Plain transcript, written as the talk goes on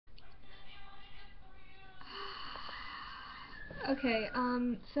Okay,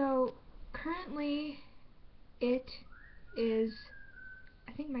 so currently it is,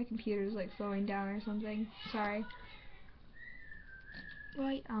 I think my computer's like slowing down or something. Sorry.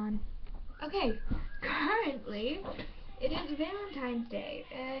 Light on. Okay, currently it is Valentine's Day,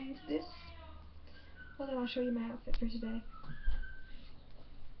 and this, hold on, I'll show you my outfit for today.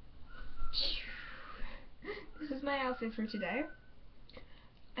 This is my outfit for today,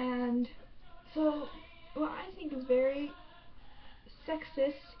 and so what I think is very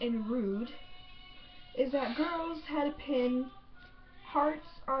sexist and rude is that girls had to pin hearts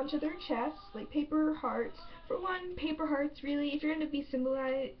onto their chests, like paper hearts. For one, paper hearts, really, if you're going to be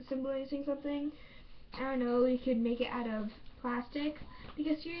symbolizing something, I don't know, you could make it out of plastic,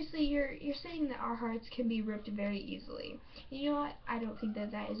 because seriously, you're saying that our hearts can be ripped very easily. You know what? I don't think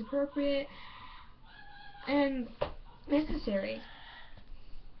that that is appropriate and necessary.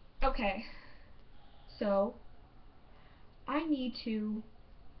 Okay, so I need to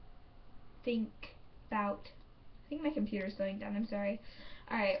think about, I think my computer's slowing down, I'm sorry.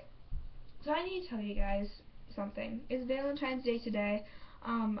 Alright, so I need to tell you guys something. It's Valentine's Day today.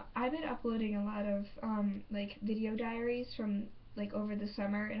 I've been uploading a lot of like video diaries from like over the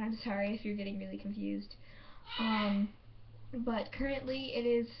summer, and I'm sorry if you're getting really confused. But currently it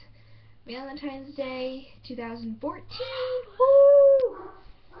is Valentine's Day 2014. Woo!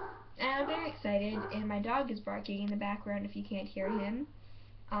 And I'm very excited, and my dog is barking in the background if you can't hear him.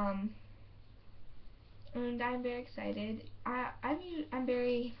 And I'm very excited. I've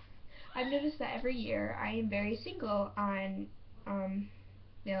noticed that every year I am very single on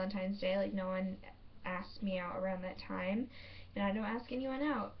Valentine's Day. Like, no one asks me out around that time, and I don't ask anyone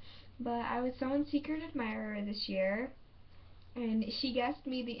out. But I was someone's secret admirer this year, and she guessed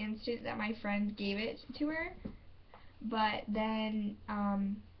me the instant that my friend gave it to her. But then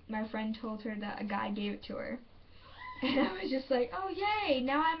my friend told her that a guy gave it to her, and I was just like, oh yay,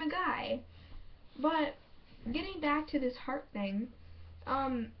 now I'm a guy. But getting back to this heart thing,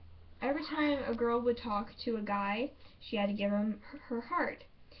 every time a girl would talk to a guy, she had to give him her heart.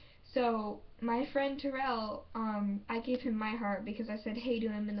 So my friend Terrell, I gave him my heart because I said hey to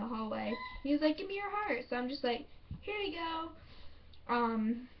him in the hallway. He was like, give me your heart. So I'm just like, here you go.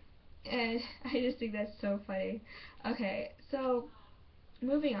 And I just think that's so funny. Okay, so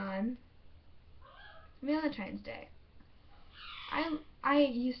moving on. Valentine's Day. I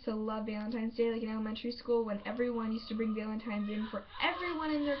used to love Valentine's Day, like in elementary school, when everyone used to bring Valentines in for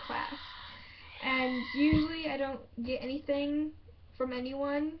everyone in their class. And usually I don't get anything from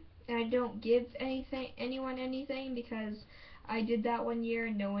anyone, and I don't give anyone anything, because I did that one year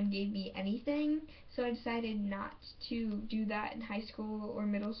and no one gave me anything. So I decided not to do that in high school or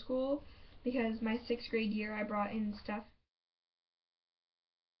middle school, because my 6th grade year I brought in stuff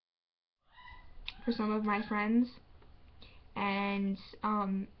for some of my friends, and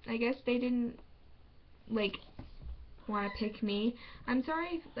I guess they didn't like want to pick me. I'm sorry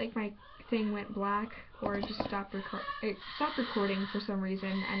if like my thing went black or just it stopped recording for some reason,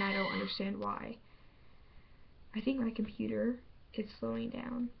 and I don't understand why. I think my computer is slowing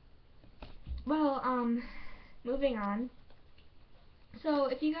down. Well, moving on. So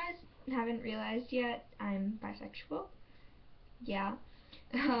if you guys haven't realized yet, I'm bisexual. Yeah.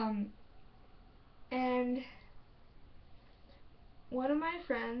 And one of my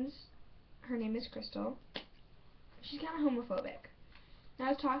friends, her name is Crystal, she's kind of homophobic. And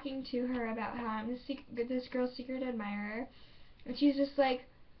I was talking to her about how I'm this girl's secret admirer, and she's just like,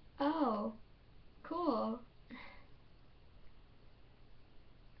 oh, cool.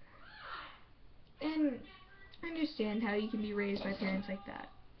 And I understand how you can be raised by parents like that.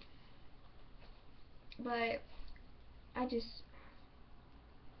 But I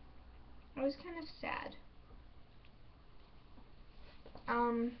was kind of sad.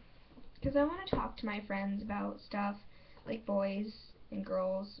 Because I want to talk to my friends about stuff like boys and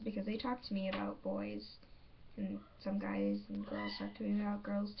girls, because they talk to me about boys, and some guys and girls talk to me about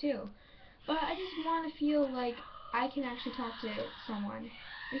girls too. But I just want to feel like I can actually talk to someone,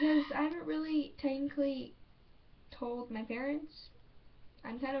 because I haven't really technically told my parents.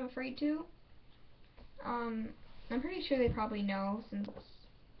 I'm kind of afraid to. I'm pretty sure they probably know, since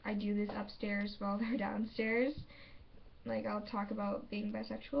I do this upstairs while they're downstairs. Like, I'll talk about being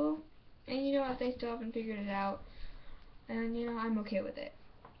bisexual, and you know what, they still haven't figured it out, and you know, I'm okay with it.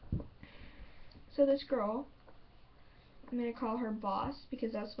 So this girl, I'm gonna call her boss,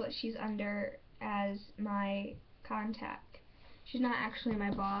 because that's what she's under as my contact. She's not actually my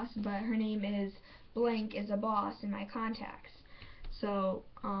boss, but her name is blank is a boss in my contacts. So,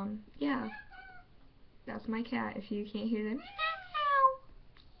 yeah. That's my cat, if you can't hear them.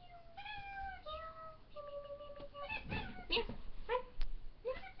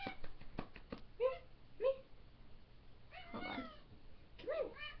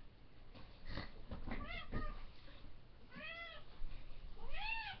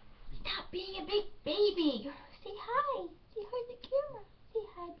 being a big baby. Say hi. Say hi to the camera. Say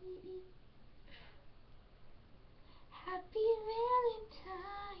hi, baby. Happy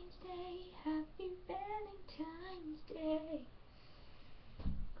Valentine's Day. Happy Valentine's Day.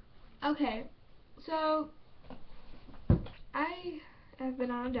 Okay, so I have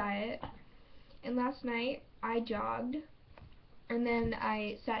been on a diet, and last night I jogged, and then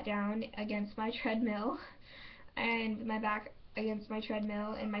I sat down against my treadmill, and my back against my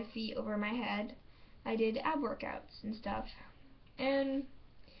treadmill, and my feet over my head. I did ab workouts and stuff, and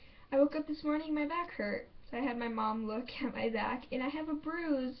I woke up this morning, my back hurt, so I had my mom look at my back, and I have a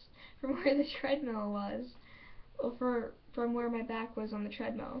bruise from where the treadmill was, or from where my back was on the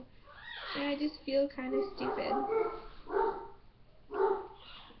treadmill, and I just feel kind of stupid.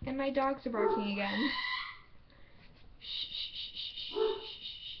 And my dogs are barking again.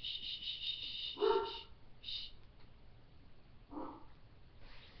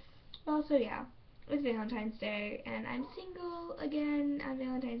 Well, so yeah, it's Valentine's Day, and I'm single again on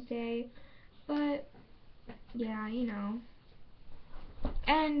Valentine's Day, but yeah, you know.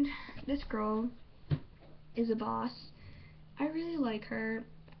 And this girl is a boss. I really like her.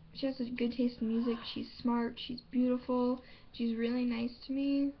 She has a good taste in music. She's smart. She's beautiful. She's really nice to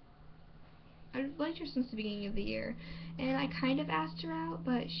me. I've liked her since the beginning of the year, and I kind of asked her out,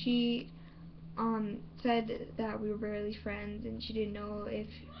 but she said that we were barely friends, and she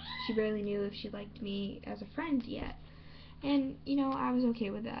barely knew if she liked me as a friend yet. And, you know, I was okay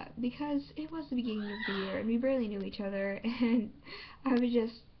with that, because it was the beginning of the year, and we barely knew each other, and I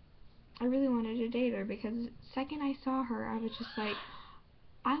really wanted to date her, because the second I saw her, I was just like,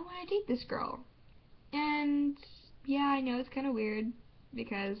 I want to date this girl. And, yeah, I know it's kind of weird,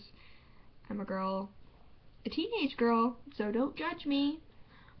 because I'm a teenage girl, so don't judge me,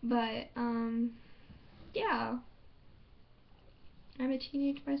 but, yeah, I'm a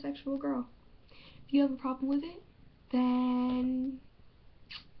teenage bisexual girl. If you have a problem with it, then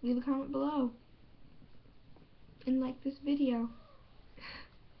leave a comment below and like this video.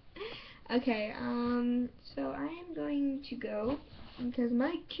 Okay, so I am going to go because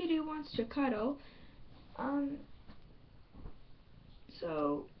my kitty wants to cuddle.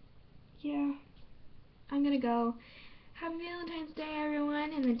 So yeah, I'm gonna go. Happy Valentine's Day,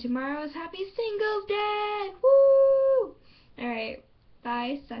 everyone, and then tomorrow is Happy Singles Day. Woo! Alright,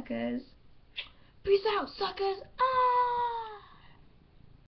 bye, suckers. Peace out, suckers. Ah!